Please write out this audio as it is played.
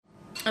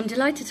I'm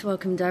delighted to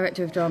welcome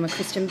Director of Drama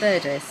Christian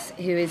Burgess,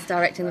 who is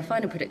directing the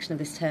final production of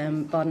this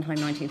term,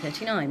 Bardenheim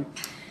 1939.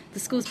 The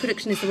school's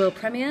production is the world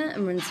premiere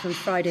and runs from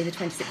Friday the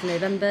 26th of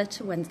November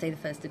to Wednesday the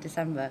 1st of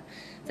December.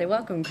 So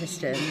welcome,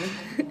 Christian.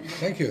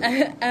 Thank you.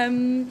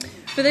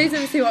 For those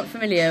of us who aren't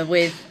familiar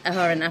with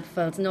Aharon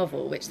Apfeld's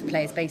novel, which the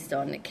play is based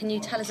on, can you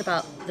tell us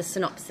about the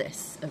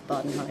synopsis of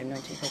Bardenheim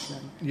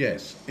 1939?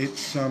 Yes,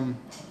 it's...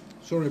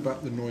 sorry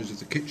about the noise of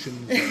the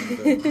kitchens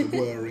and the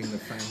whirring of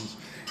fans.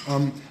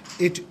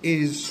 It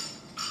is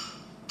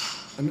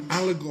an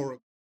allegory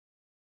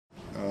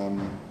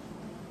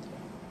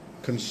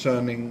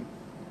concerning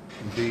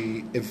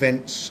the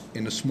events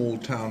in a small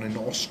town in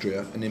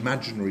Austria, an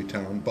imaginary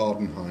town,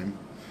 Bardenheim.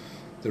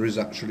 There is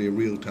actually a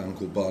real town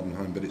called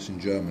Bardenheim, but it's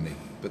in Germany.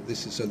 But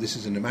this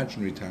is an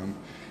imaginary town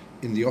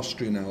in the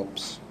Austrian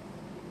Alps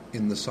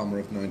in the summer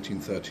of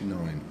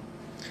 1939.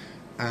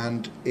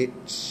 And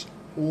it's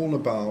all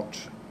about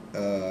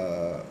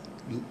the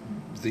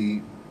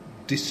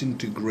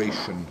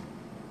disintegration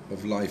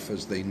of life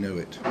as they know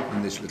it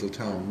in this little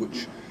town,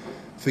 which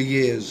for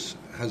years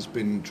has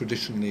been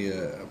traditionally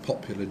a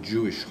popular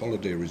Jewish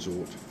holiday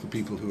resort for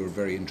people who are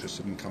very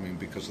interested in coming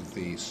because of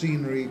the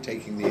scenery,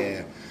 taking the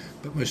air,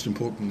 but most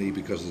importantly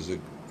because there's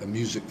a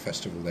music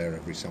festival there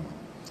every summer.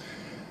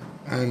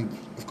 And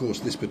of course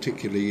this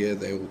particular year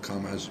they all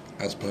come as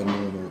per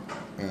normal,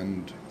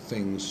 and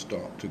things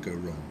start to go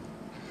wrong.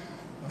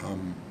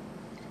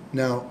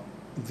 Now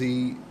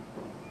the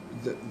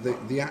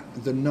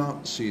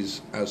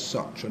Nazis as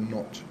such are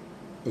not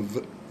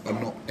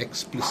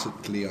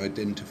explicitly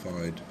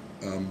identified,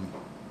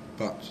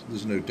 but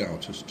there's no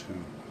doubt as to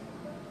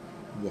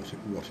what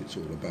it's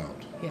all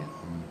about. Yeah.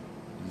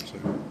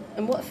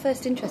 And what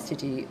first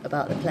interested you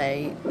about the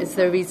play? Is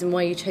there a reason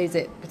why you chose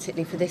it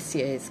particularly for this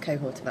year's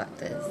cohort of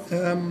actors?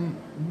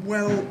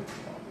 Well,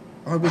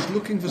 I was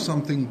looking for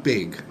something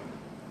big,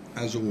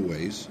 as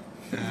always,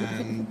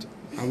 and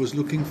I was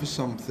looking for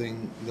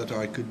something that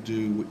I could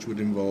do which would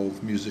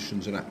involve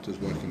musicians and actors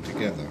working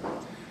together.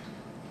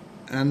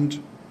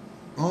 And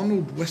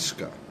Arnold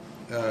Wesker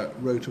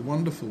wrote a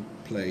wonderful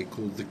play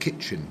called The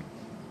Kitchen,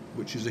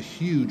 which is a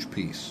huge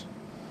piece,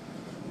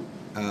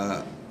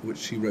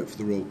 which he wrote for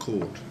the Royal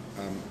Court.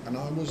 And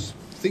I was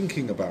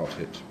thinking about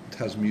it. It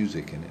has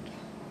music in it.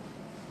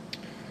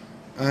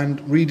 And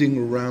reading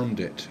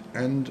around it,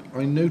 and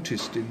I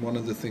noticed in one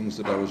of the things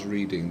that I was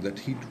reading that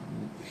he'd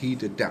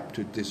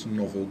adapted this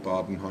novel,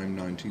 Bardenheim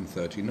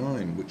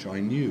 1939, which I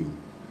knew.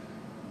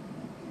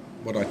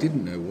 What I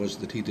didn't know was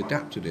that he'd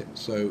adapted it.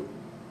 So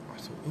I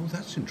thought, oh,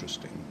 that's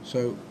interesting.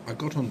 So I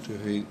got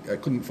onto I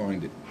couldn't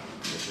find it,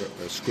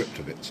 a script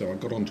of it, so I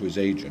got onto his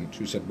agent,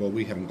 who said, well,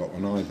 we haven't got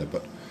one either,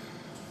 but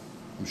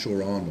I'm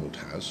sure Arnold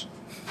has.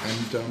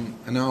 And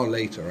an hour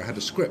later, I had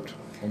a script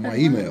on my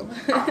email.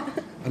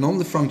 And on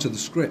the front of the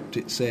script,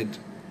 it said,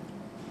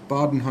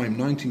 Bardenheim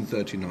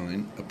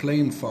 1939, a play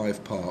in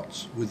 5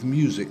 parts with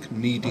music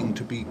needing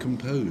to be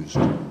composed.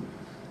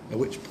 At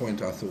which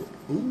point I thought,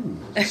 ooh,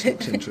 this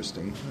looks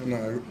interesting.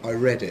 And I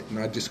read it, and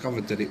I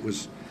discovered that it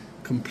was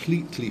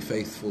completely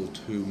faithful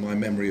to my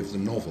memory of the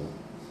novel.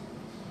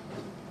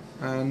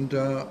 And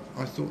I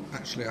thought,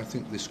 actually, I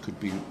think this could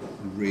be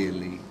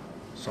really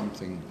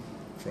something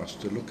for us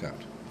to look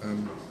at.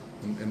 And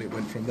it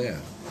went from there.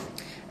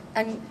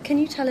 And can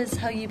you tell us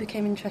how you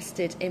became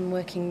interested in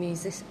working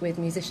with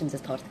musicians as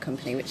part of the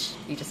company, which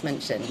you just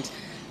mentioned,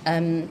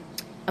 and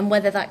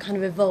whether that kind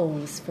of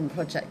evolves from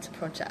project to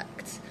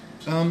project?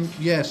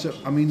 Yes,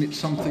 I mean, it's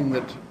something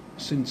that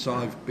since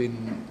I've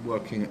been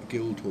working at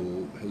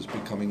Guildhall has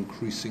become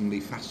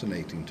increasingly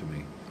fascinating to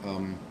me.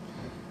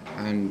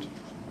 And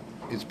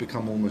it's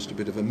become almost a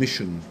bit of a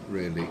mission,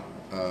 really,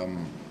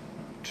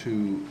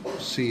 to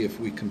see if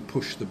we can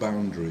push the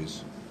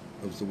boundaries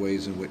of the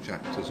ways in which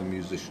actors and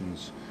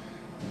musicians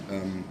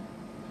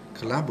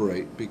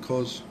collaborate,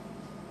 because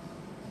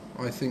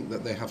I think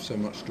that they have so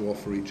much to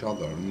offer each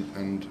other,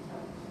 and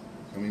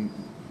I mean,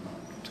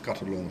 to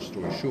cut a long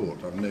story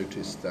short, I've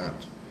noticed that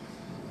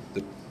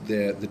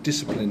the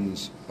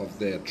disciplines of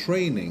their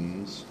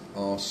trainings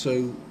are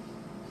so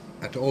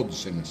at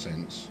odds in a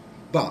sense,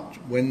 but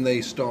when they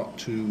start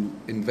to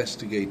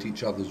investigate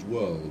each other's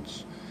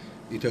worlds,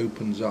 it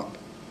opens up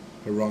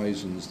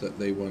horizons that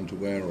they weren't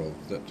aware of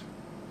that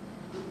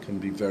can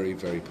be very,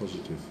 very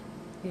positive.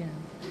 Yeah.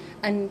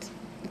 And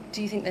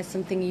do you think there's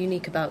something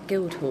unique about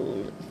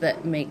Guildhall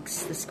that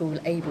makes the school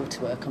able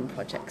to work on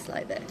projects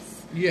like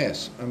this?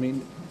 Yes, I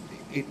mean,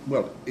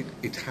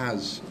 it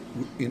has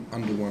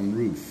under one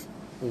roof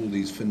all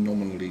these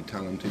phenomenally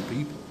talented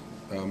people.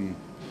 And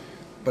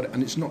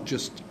it's not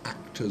just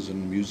actors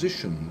and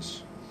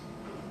musicians.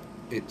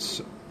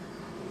 It's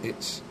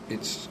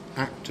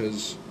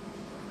actors,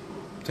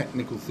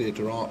 technical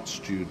theatre arts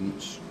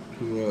students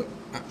who are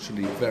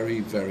actually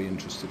very, very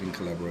interested in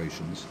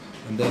collaborations.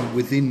 And then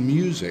within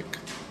music,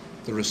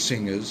 there are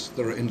singers,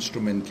 there are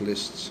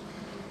instrumentalists,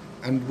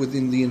 and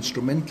within the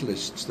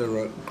instrumentalists there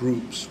are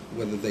groups,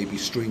 whether they be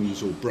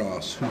strings or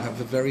brass, who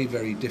have a very,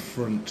 very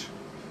different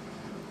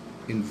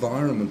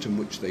environment in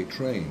which they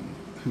train,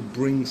 who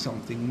bring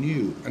something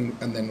new. And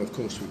then, of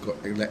course, we've got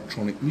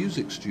electronic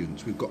music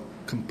students, we've got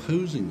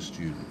composing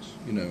students,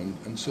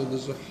 and so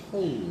there's a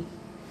whole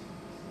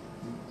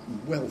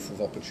wealth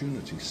of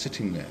opportunity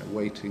sitting there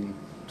waiting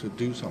to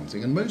do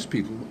something. And most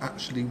people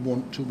actually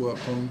want to work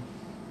on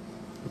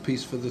a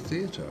piece for the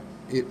theatre.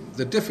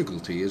 The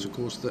difficulty is, of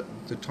course, that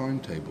the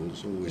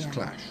timetables always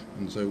clash.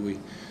 And so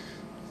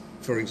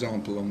for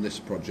example, on this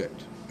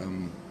project,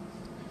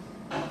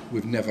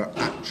 we've never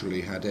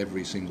actually had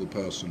every single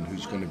person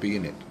who's going to be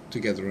in it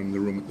together in the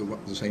room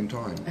at the same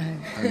time.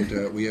 Oh.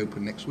 And we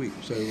open next week.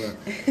 So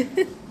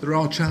there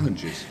are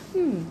challenges.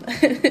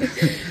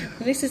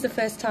 This is the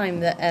first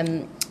time that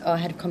our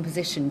head of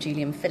composition,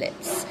 Julian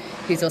Phillips,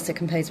 who's also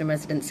composer in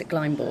residence at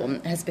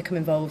Glyndebourne, has become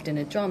involved in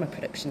a drama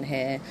production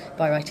here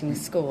by writing the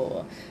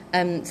score.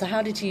 So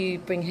how did you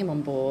bring him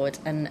on board,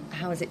 and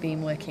how has it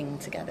been working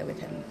together with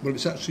him? Well,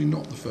 it's actually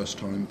not the first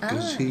time,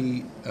 because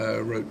he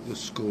wrote the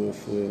score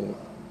for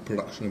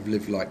production of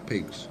Live Like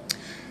Pigs,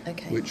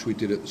 which we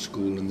did at the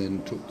school and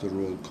then took to the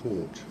Royal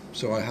Court.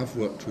 So I have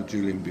worked with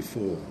Julian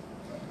before,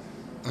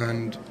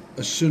 and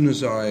as soon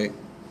as I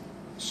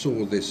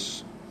saw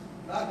this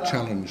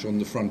challenge on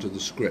the front of the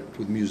script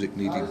with music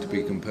needing to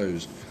be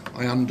composed,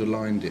 I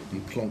underlined it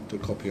and plonked a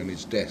copy on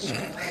his desk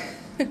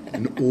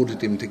and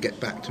ordered him to get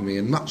back to me.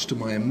 And much to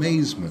my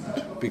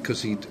amazement,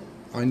 because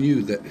I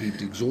knew that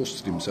he'd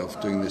exhausted himself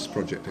doing this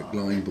project at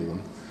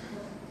Glyndebourne,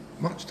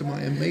 much to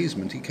my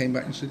amazement, he came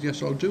back and said,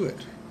 yes, I'll do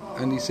it.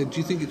 And he said, do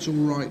you think it's all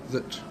right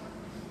that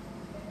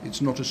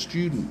it's not a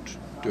student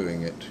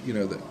doing it?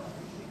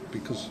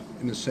 Because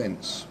in a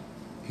sense,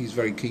 he's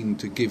very keen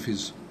to give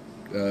his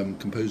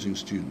composing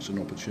students an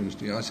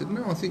opportunity. I said,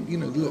 no, I think,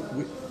 look,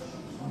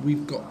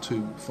 we've got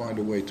to find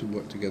a way to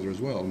work together as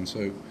well. And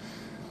so,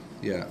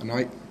 and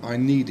I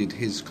needed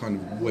his kind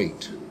of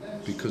weight,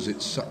 because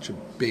it's such a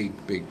big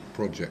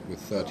project with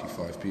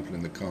 35 people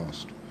in the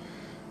cast.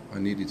 I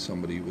needed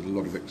somebody with a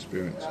lot of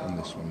experience on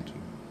this one to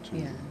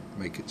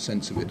make it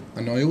sense of it.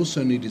 And I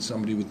also needed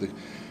somebody with the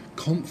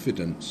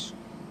confidence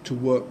to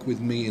work with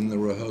me in the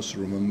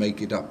rehearsal room and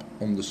make it up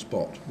on the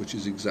spot, which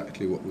is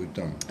exactly what we've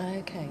done.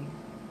 Okay.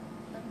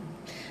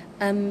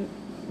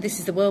 This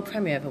is the world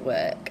premiere of a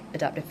work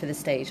adapted for the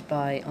stage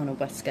by Arnold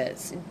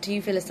Westcott. Do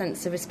you feel a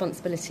sense of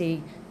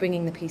responsibility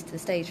bringing the piece to the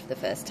stage for the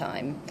first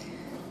time?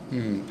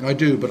 I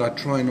do, but I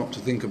try not to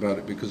think about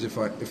it, because if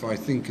I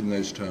think in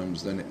those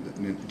terms, then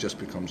it just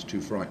becomes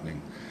too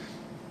frightening.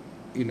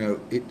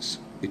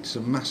 It's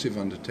a massive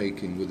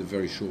undertaking with a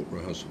very short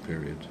rehearsal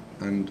period,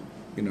 and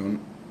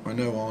I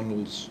know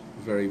Arnold's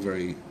very,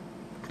 very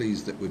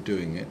pleased that we're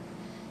doing it,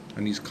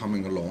 and he's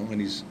coming along,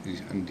 and he's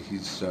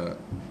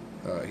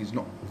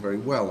not very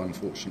well,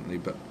 unfortunately,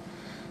 but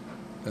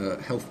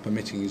health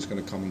permitting, he's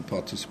going to come and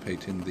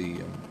participate in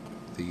the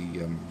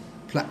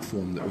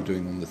platform that we're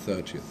doing on the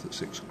 30th at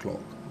 6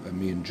 o'clock.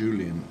 Me and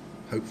Julian,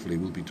 hopefully,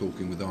 will be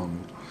talking with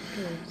Arnold.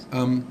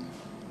 Good.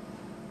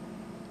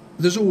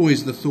 There's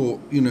always the thought,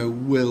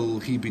 will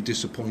he be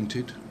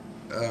disappointed?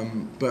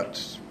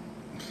 But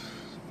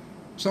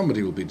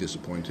somebody will be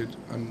disappointed,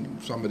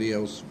 and somebody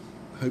else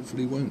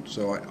hopefully won't.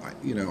 So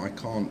I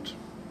can't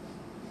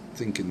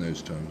think in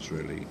those terms,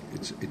 really.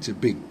 It's a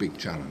big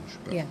challenge.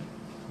 But, yeah.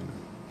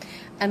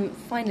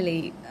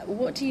 Finally,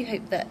 what do you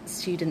hope that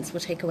students will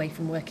take away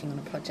from working on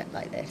a project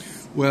like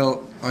this?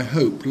 Well, I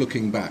hope,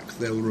 looking back,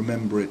 they'll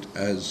remember it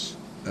as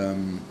a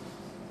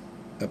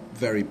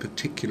very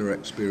particular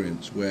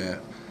experience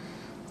where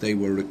they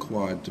were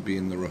required to be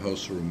in the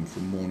rehearsal room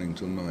from morning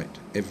till night,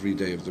 every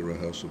day of the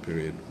rehearsal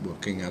period,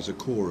 working as a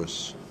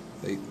chorus.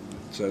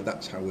 So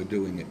that's how we're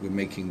doing it. We're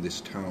making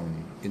this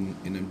town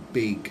in a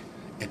big,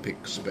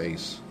 epic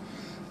space,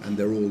 and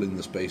they're all in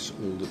the space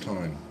all the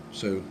time.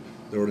 So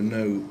there are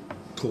no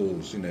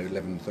calls,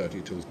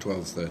 11:30 till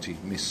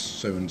 12:30, Miss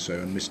so-and-so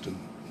and Mr.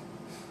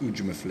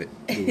 Ujimaflit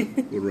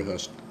will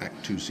rehearse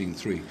Act 2, Scene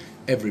 3.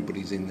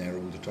 Everybody's in there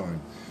all the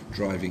time,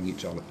 driving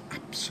each other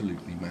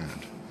absolutely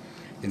mad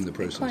in the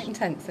process. Quite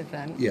intensive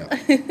then. Yeah,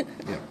 yeah.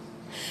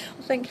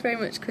 Well, thank you very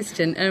much,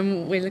 Christian.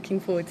 We're looking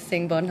forward to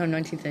seeing Bardenheim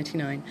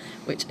 1939,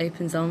 which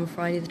opens on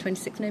Friday the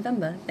 26th of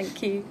November.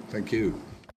 Thank you. Thank you.